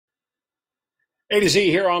A to Z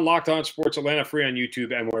here on Locked On Sports Atlanta, free on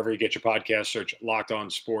YouTube and wherever you get your podcast. Search Locked On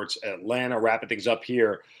Sports Atlanta. Wrapping things up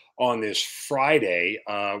here on this Friday.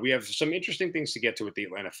 We have some interesting things to get to with the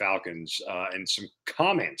Atlanta Falcons and some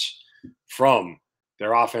comments from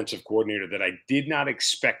their offensive coordinator that I did not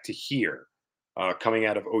expect to hear coming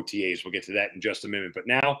out of OTAs. We'll get to that in just a minute. But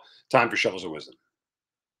now, time for Shovels of Wisdom.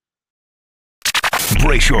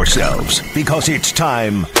 Brace yourselves, because it's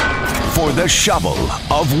time for the Shovel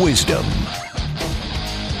of Wisdom.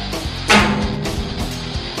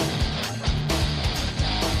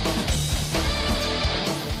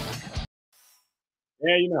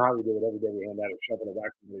 Yeah, you know how we do it. Every day we hand out a shovel of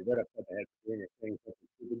actively right up at the head doing or saying something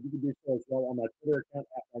stupid. You can do so as well on my Twitter account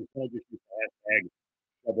at just use the hashtag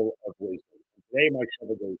shovel of wisdom. And today my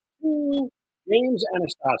shovel goes to James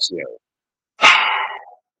Anastasio. I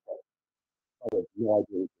have no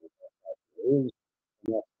idea who James Anastasio is.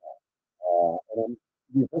 And I'm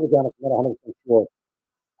to be perfectly honest, I'm not 100% sure.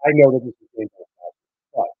 I know that this is James Anastasio.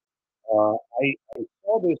 But I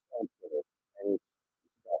saw this on Twitter and it's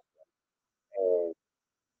disgusting. And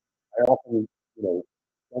I often,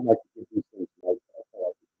 don't like to give these things like I feel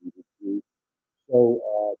like it's easy to do. So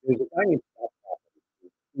there's a guy named Scott Kaplan,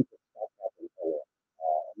 who's Scott Kaplan Owen.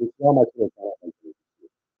 This is on my Twitter account. This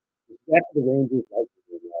is after the Rangers like the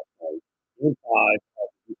game last night. Game 5 of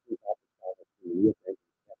the Houston Falcons Conference in the New York Rangers.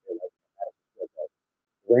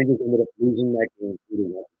 The Rangers ended up losing that game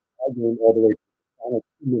 2-1. That game all the way to the final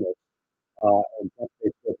 2 minutes. And that's they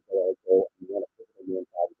scored a goal and won a 50 game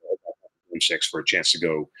 5 game 6 for a chance to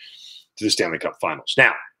go to the Stanley Cup Finals.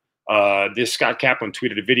 Now, this Scott Kaplan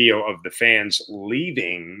tweeted a video of the fans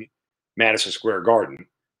leaving Madison Square Garden,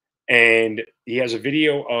 and he has a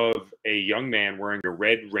video of a young man wearing a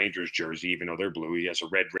red Rangers jersey, even though they're blue. He has a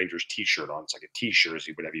red Rangers T-shirt on. It's like a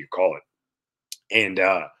T-jersey, whatever you call it. And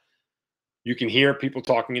you can hear people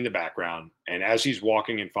talking in the background, and as he's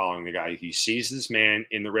walking and following the guy, he sees this man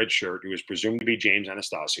in the red shirt, who is presumed to be James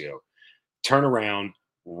Anastasio, turn around,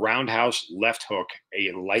 roundhouse left hook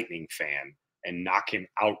a Lightning fan and knock him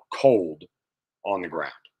out cold on the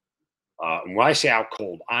ground. And when I say out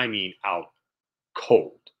cold, I mean out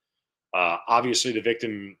cold. Obviously, the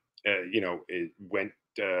victim, the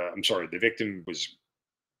victim was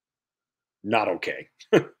not okay.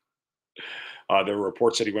 There were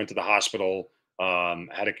reports that he went to the hospital,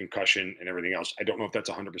 had a concussion and everything else. I don't know if that's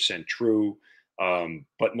 100% true,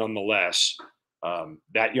 but nonetheless,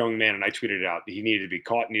 that young man, and I tweeted it out, he needed to be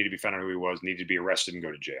caught, needed to be found out who he was, needed to be arrested and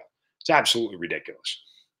go to jail. It's absolutely ridiculous.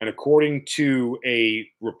 And according to a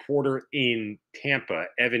reporter in Tampa,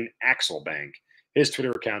 Evan Axelbank, his Twitter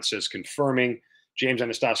account says, confirming James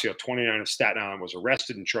Anastasio, 29 of Staten Island, was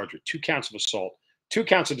arrested and charged with 2 counts of assault, 2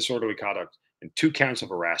 counts of disorderly conduct, and 2 counts of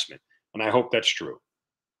harassment. And I hope that's true.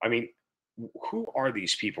 I mean, who are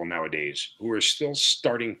these people nowadays who are still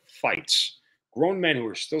starting fights, grown men who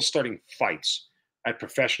are still starting fights at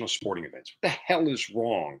professional sporting events? What the hell is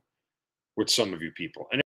wrong with some of you people?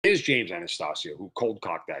 And it is James Anastasio who cold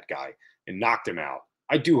cocked that guy and knocked him out.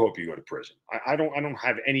 I do hope you go to prison. I don't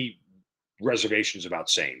have any reservations about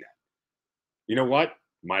saying that. You know what?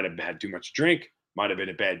 Might have had too much drink, might have been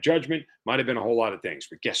a bad judgment, might have been a whole lot of things.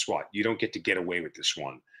 But guess what? You don't get to get away with this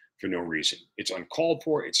one for no reason. It's uncalled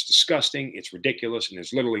for, it's disgusting, it's ridiculous, and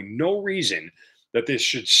there's literally no reason that this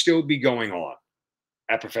should still be going on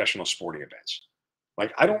at professional sporting events.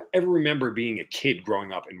 Like, I don't ever remember being a kid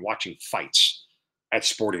growing up and watching fights at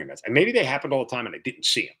sporting events. And maybe they happened all the time and I didn't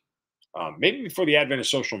see them. Maybe before the advent of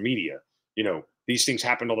social media, these things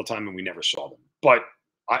happened all the time and we never saw them. But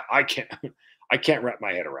I can't wrap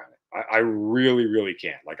my head around it. I really, really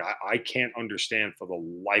can't. Like, I can't understand for the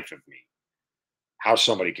life of me how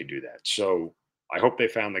somebody could do that. So I hope they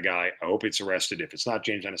found the guy. I hope it's arrested. If it's not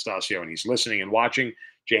James Anastasio and he's listening and watching,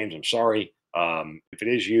 James, I'm sorry. If it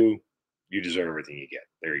is you, you deserve everything you get.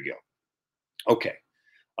 There you go. Okay.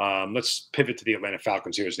 Let's pivot to the Atlanta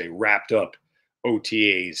Falcons here as they wrapped up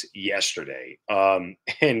OTAs yesterday.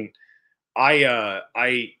 And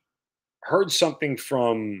I heard something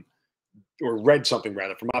read something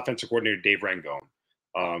from offensive coordinator Dave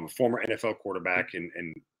Ragone, former NFL quarterback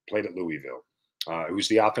and played at Louisville, who's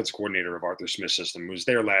the offensive coordinator of Arthur Smith's system, was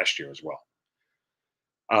there last year as well.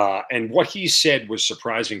 And what he said was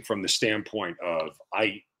surprising from the standpoint of,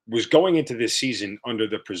 I was going into this season under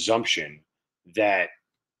the presumption that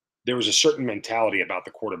there was a certain mentality about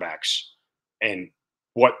the quarterbacks and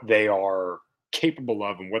what they are capable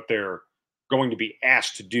of and what they're going to be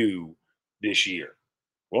asked to do this year.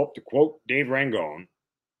 Well, to quote Dave Ragone,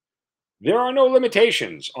 there are no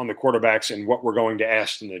limitations on the quarterbacks and what we're going to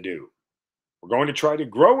ask them to do. We're going to try to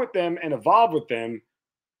grow with them and evolve with them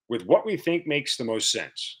with what we think makes the most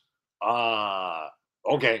sense.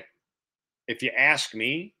 Okay. If you ask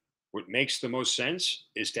me, what makes the most sense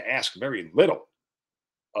is to ask very little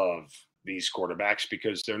of these quarterbacks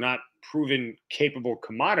because they're not proven capable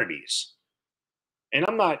commodities. And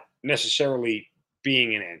I'm not necessarily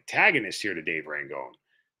being an antagonist here to Dave Rangone.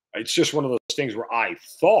 It's just one of those things where I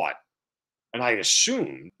thought and I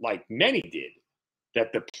assumed, like many did,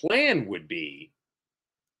 that the plan would be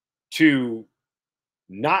to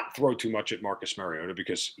not throw too much at Marcus Mariota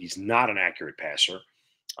because he's not an accurate passer.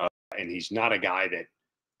 And he's not a guy that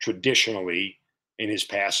traditionally in his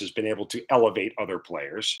past has been able to elevate other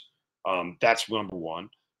players. That's number one.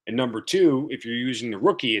 And number two, if you're using the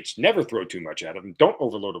rookie, it's never throw too much at him. Don't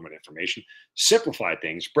overload him with information. Simplify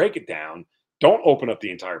things, break it down. Don't open up the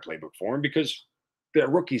entire playbook for him because they're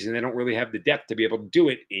rookies and they don't really have the depth to be able to do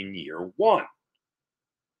it in year one.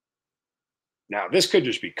 Now, this could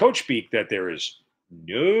just be coach speak that there is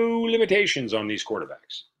no limitations on these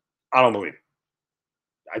quarterbacks. I don't believe it.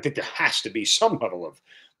 I think there has to be some level of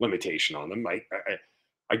limitation on them.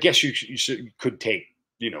 I guess you could take,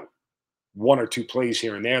 one or two plays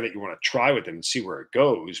here and there that you want to try with them and see where it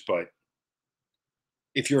goes. But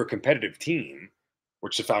if you're a competitive team,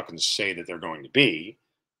 which the Falcons say that they're going to be,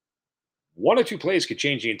 one or two plays could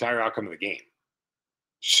change the entire outcome of the game.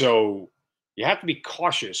 So you have to be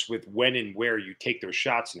cautious with when and where you take those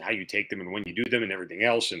shots and how you take them and when you do them and everything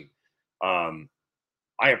else. And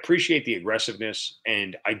I appreciate the aggressiveness,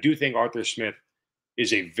 and I do think Arthur Smith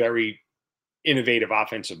is a very innovative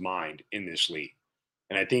offensive mind in this league.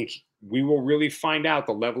 And I think we will really find out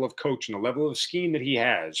the level of coach and the level of scheme that he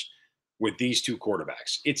has with these two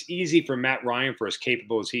quarterbacks. It's easy for Matt Ryan, for as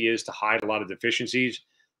capable as he is, to hide a lot of deficiencies.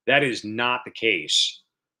 That is not the case.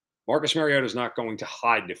 Marcus Mariota is not going to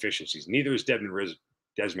hide deficiencies. Neither is Desmond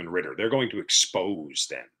Ridder. They're going to expose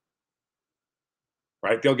them.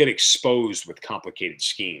 Right? They'll get exposed with complicated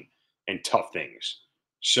scheme and tough things.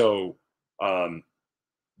 So,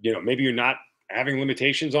 maybe you're not having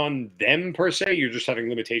limitations on them per se. You're just having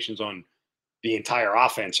limitations on the entire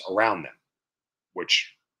offense around them,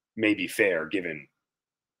 which may be fair given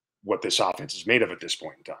what this offense is made of at this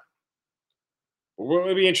point in time.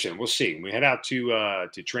 It'll be interesting. We'll see. We head out to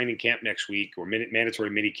training camp next week, or mandatory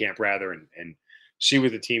mini camp rather, and see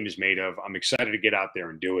what the team is made of. I'm excited to get out there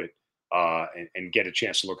and do it. And get a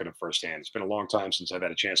chance to look at them firsthand. It's been a long time since I've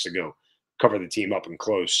had a chance to go cover the team up and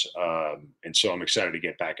close. And so I'm excited to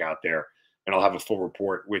get back out there, and I'll have a full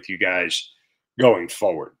report with you guys going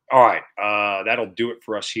forward. All right. That'll do it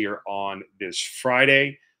for us here on this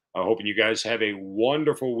Friday. Hoping you guys have a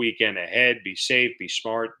wonderful weekend ahead. Be safe, be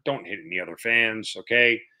smart. Don't hit any other fans,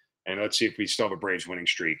 okay? And let's see if we still have a Braves winning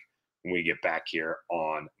streak when we get back here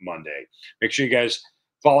on Monday. Make sure you guys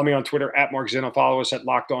follow me on Twitter at Mark Zinno. Follow us at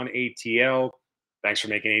Locked On ATL. Thanks for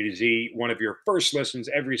making A to Z one of your first listens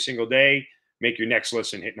every single day. Make your next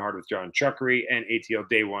listen Hitting Hard with John Chuckery, and ATL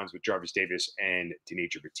Day Ones with Jarvis Davis and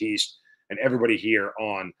Tanisha Batiste, and everybody here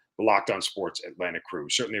on the Locked On Sports Atlanta crew.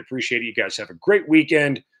 Certainly appreciate it. You guys have a great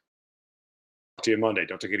weekend. See you Monday.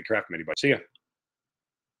 Don't take any crap from anybody. See ya.